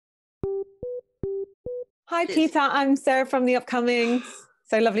Hi, Peter. I'm Sarah from The Upcomings.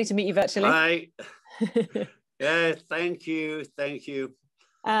 So lovely to meet you virtually. Hi. Yeah, thank you. Thank you.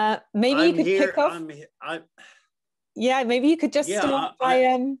 Maybe you could kick off. Yeah, maybe you could just start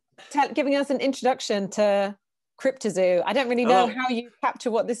by giving us an introduction to Cryptozoo. I don't really know how you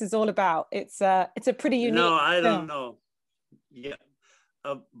capture what this is all about. It's a pretty unique. No, I don't know. Yeah,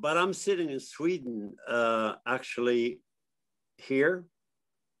 but I'm sitting in Sweden, actually here.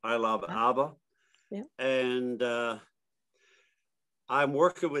 I love ABBA. Yeah. And I'm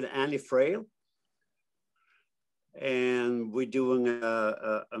working with Friel. And we're doing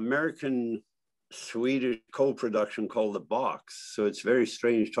a American Swedish co-production called The Box. So it's very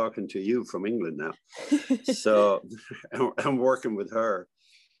strange talking to you from England now. So I'm working with her.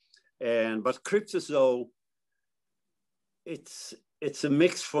 But Cryptozoo, it's a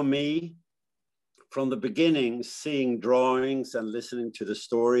mix for me from the beginning, seeing drawings and listening to the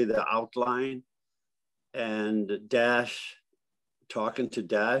story, the outline, and Dash, talking to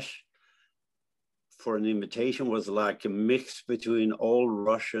Dash for an invitation was like a mix between old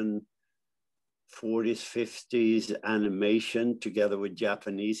Russian 40s, 50s animation together with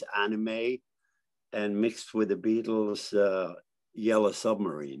Japanese anime and mixed with the Beatles' Yellow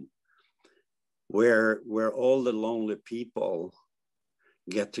Submarine, where all the lonely people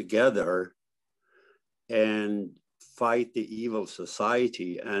get together and fight the evil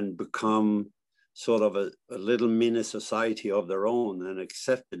society and become sort of a little mini society of their own and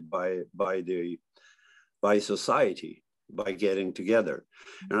accepted by society, by getting together.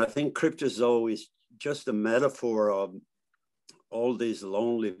 And I think Cryptozoo is just a metaphor of all these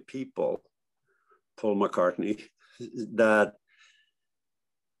lonely people, Paul McCartney, that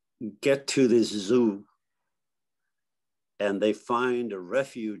get to this zoo and they find a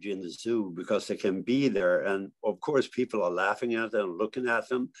refuge in the zoo because they can be there. And of course, people are laughing at them, looking at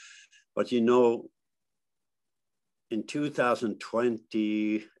them. But you know, in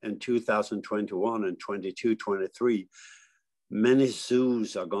 2020 and 2021 and 22, 23, many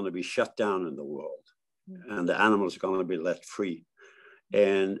zoos are going to be shut down in the world and the animals are going to be let free.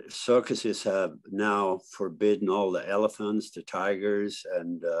 And circuses have now forbidden all the elephants, the tigers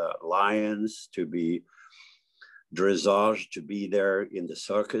and lions to be dressage, to be there in the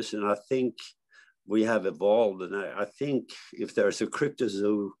circus. And I think we have evolved. And I think if there's a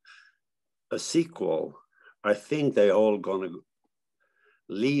Cryptozoo, a sequel, I think they're all going to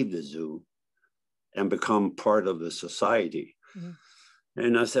leave the zoo and become part of the society. Mm-hmm.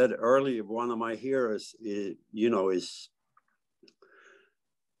 And I said earlier, one of my heroes is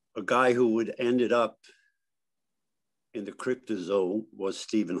a guy who would ended up in the Cryptozoo was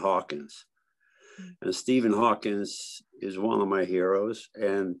Stephen Hawkins. Mm-hmm. And Stephen Hawkins is one of my heroes.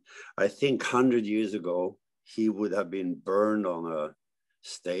 And I think 100 years ago, he would have been burned on a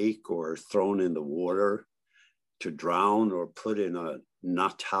stake or thrown in the water to drown or put in a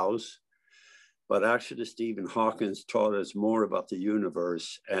nut house. But actually, Stephen Hawkins taught us more about the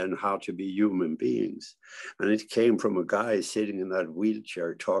universe and how to be human beings. And it came from a guy sitting in that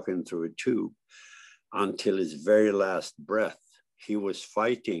wheelchair talking through a tube until his very last breath. He was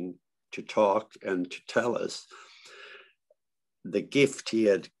fighting to talk and to tell us the gift he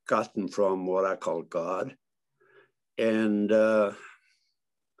had gotten from what I call God. And a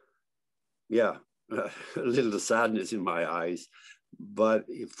little sadness in my eyes. But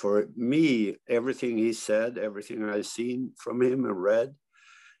for me, everything he said, everything I've seen from him and read,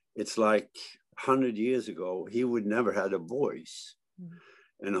 it's like 100 years ago, he would never had a voice.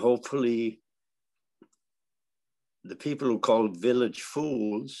 Mm-hmm. And hopefully the people who call village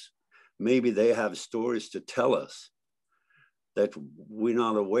fools, maybe they have stories to tell us that we're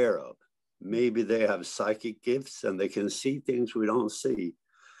not aware of. Maybe they have psychic gifts and they can see things we don't see.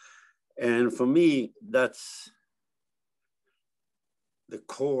 And for me, that's the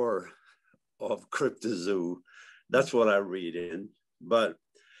core of Cryptozoo. That's what I read in. But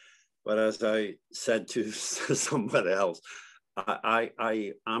as I said to somebody else,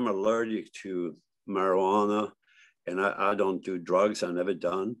 I'm allergic to marijuana and I don't do drugs. I never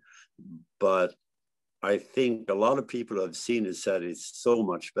done. But I think a lot of people who have seen it said it's so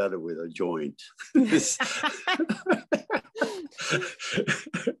much better with a joint.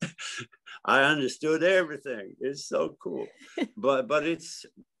 I understood everything. It's so cool. But I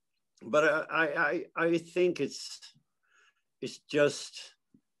think it's just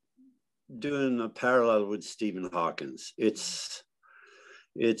doing a parallel with Stephen Hawkins. It's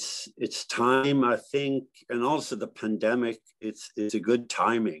time, I think, and also the pandemic, it's a good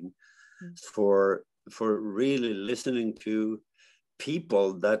timing for really listening to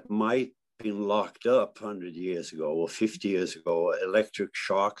people that might been locked up 100 years ago or 50 years ago, electric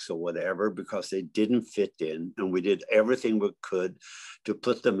shocks or whatever, because they didn't fit in. And we did everything we could to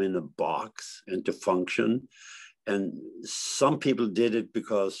put them in a box and to function. And some people did it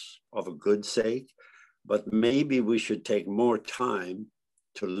because of a good sake, but maybe we should take more time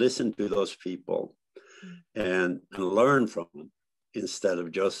to listen to those people and learn from them instead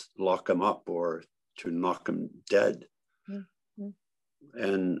of just lock them up or to knock them dead.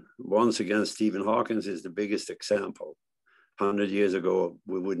 And once again, Stephen Hawking is the biggest example. 100 years ago,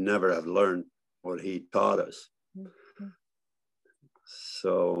 we would never have learned what he taught us.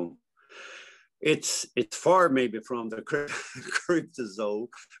 So it's far maybe from the Cryptozoo,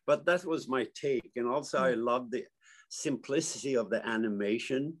 but that was my take. And also I love the simplicity of the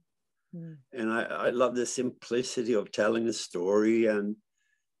animation. And I love the simplicity of telling a story and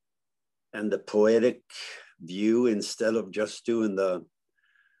the poetic view instead of just doing the,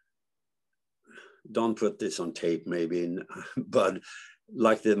 don't put this on tape maybe, but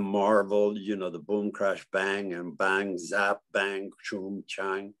like the Marvel, you know, the boom, crash, bang, and bang, zap, bang, choom,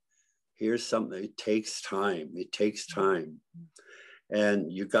 chang. Here's something, it takes time. It takes time.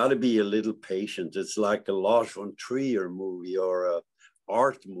 And you got to be a little patient. It's like a Lars von Trier movie or a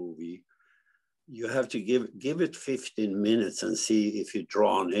art movie. You have to give it 15 minutes and see if you're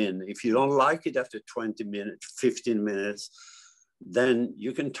drawn in. If you don't like it after 20 minutes, 15 minutes, then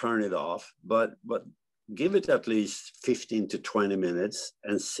you can turn it off. But give it at least 15 to 20 minutes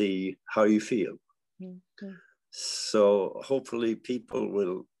and see how you feel. So hopefully people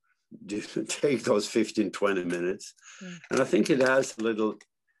will take those 15, 20 minutes. And I think it has a little,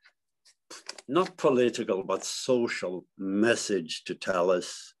 not political, but social message to tell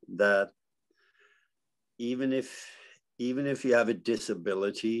us that even if you have a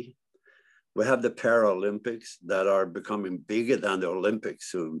disability, we have the Paralympics that are becoming bigger than the Olympics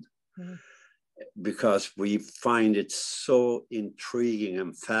soon, because we find it so intriguing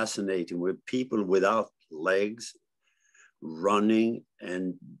and fascinating with people without legs running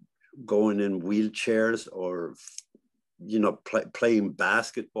and going in wheelchairs, or you know, playing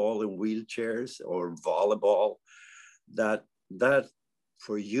basketball in wheelchairs or volleyball. That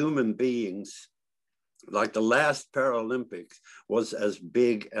for human beings, like the last Paralympics was as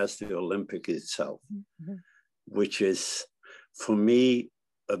big as the Olympic itself, which is for me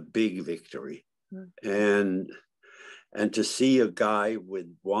a big victory. And to see a guy with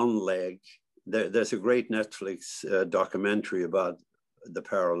one leg, there's a great Netflix documentary about the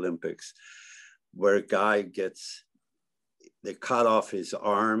Paralympics where a guy they cut off his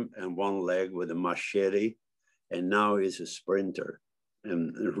arm and one leg with a machete, and now he's a sprinter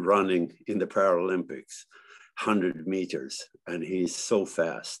and running in the Paralympics, 100 meters, and he's so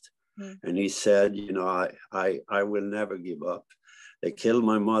fast. And he said, you know, I will never give up. They killed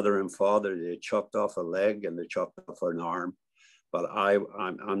my mother and father. They chopped off a leg and they chopped off an arm, but I'm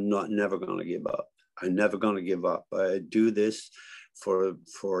never going to give up. I'm never going to give up. I do this for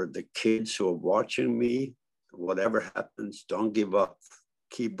the kids who are watching me. Whatever happens, don't give up.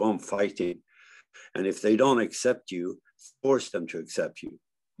 Keep on fighting. And if they don't accept you, force them to accept you.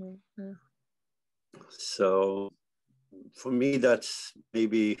 So for me, that's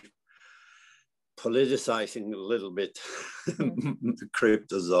maybe politicizing a little bit the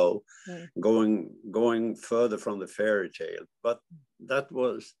Cryptozoo, going further from the fairy tale. But that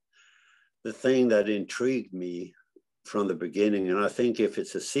was the thing that intrigued me from the beginning. And I think if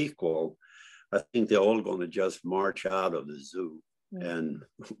it's a sequel, I think they're all going to just march out of the zoo and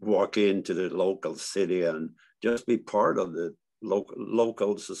walk into the local city and just be part of the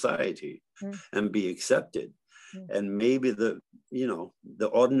local society and be accepted. And maybe the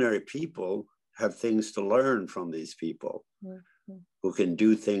ordinary people have things to learn from these people who can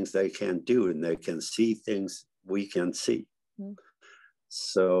do things they can't do, and they can see things we can't see.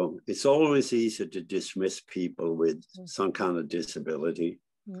 So it's always easy to dismiss people with some kind of disability.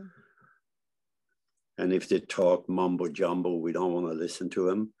 And if they talk mumbo jumbo, we don't want to listen to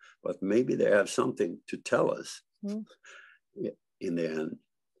them, but maybe they have something to tell us in the end.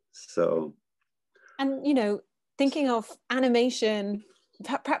 So. And, you know, thinking of animation,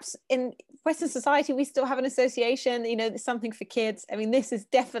 perhaps in Western society, we still have an association, you know, there's something for kids. I mean, this is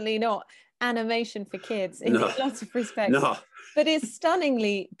definitely not animation for kids in lots of respects. No. But it's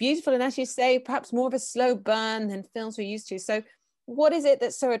stunningly beautiful. And as you say, perhaps more of a slow burn than films we're used to. So what is it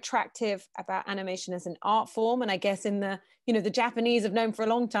that's so attractive about animation as an art form? And I guess in the, you know, the Japanese have known for a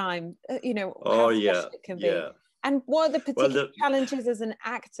long time, you know, how special it can be. And what are the particular challenges as an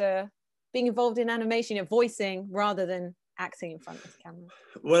actor being involved in animation, you know, voicing rather than acting in front of the camera?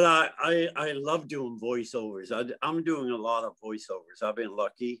 Well, I love doing voiceovers. I'm doing a lot of voiceovers. I've been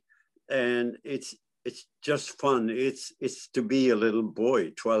lucky. and it's just fun. It's to be a little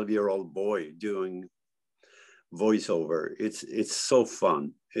boy, 12-year-old boy doing voiceover. It's so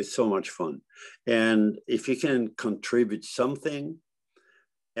fun. It's so much fun. And if you can contribute something,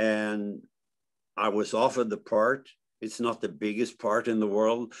 and I was offered the part, it's not the biggest part in the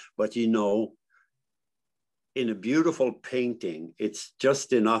world, but you know, in a beautiful painting, it's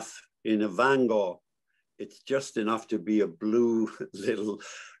just enough. In a Van Gogh, it's just enough to be a blue little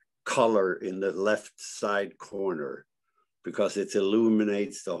color in the left side corner, because it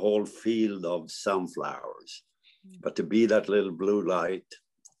illuminates the whole field of sunflowers. But to be that little blue light,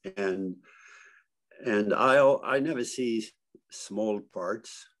 and I never see small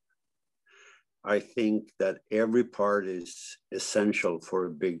parts. I think that every part is essential for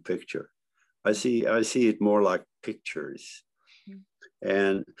a big picture. I see it more like pictures.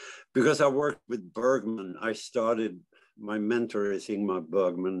 And because I worked with Bergman, my mentor is Ingmar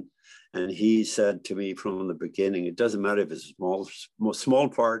Bergman, and he said to me from the beginning, it doesn't matter if it's a small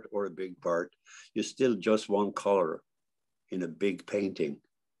part or a big part, you're still just one color in a big painting.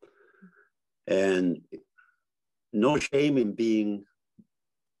 And no shame in being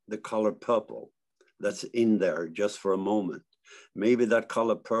the color purple that's in there just for a moment. Maybe that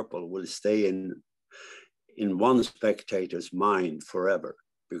color purple will stay in one spectator's mind forever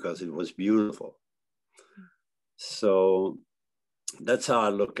because it was beautiful. So that's how I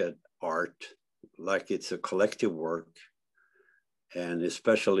look at art, like it's a collective work, and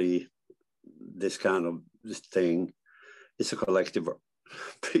especially this thing, it's a collective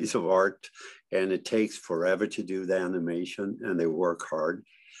piece of art, and it takes forever to do the animation, and they work hard.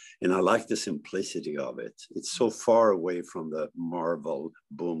 And I like the simplicity of it. It's so far away from the Marvel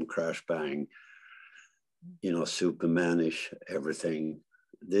boom, crash, bang, you know, Superman-ish everything.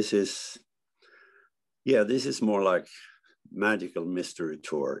 This is more like Magical Mystery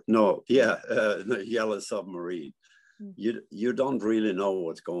Tour. The Yellow Submarine. You don't really know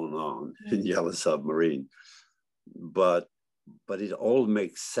what's going on in Yellow Submarine, but it all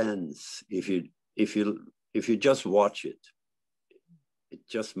makes sense if you just watch it. It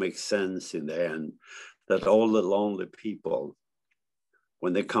just makes sense in the end that all the lonely people,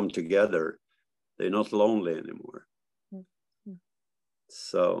 when they come together, they're not lonely anymore.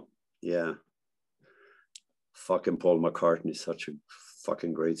 So yeah. Fucking Paul McCartney, such a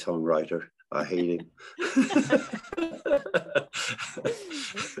fucking great songwriter. I hate him.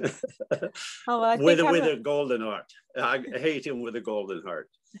 With a golden heart. I hate him with a golden heart.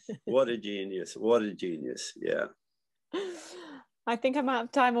 What a genius. What a genius. Yeah. I think I'm out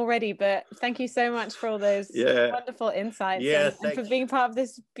of time already, but thank you so much for all those wonderful insights and for being part of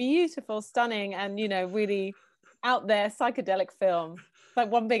this beautiful, stunning, and, you know, really out there psychedelic film. It's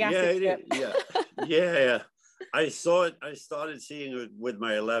like one big acid trip. Yeah. I saw it. I started seeing it with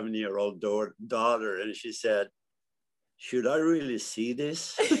my 11-year-old daughter, and she said, "Should I really see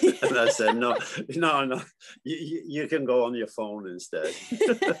this?" And I said, "No. You can go on your phone instead."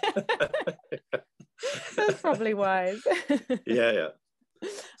 That's probably wise. Yeah.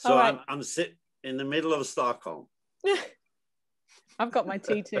 So right. I'm sitting in the middle of Stockholm. I've got my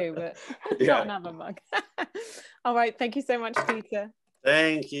tea too, but not another mug. All right. Thank you so much, Peter.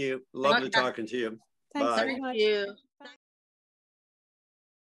 Thank you. Lovely talking to you. Thanks very much. Thank you.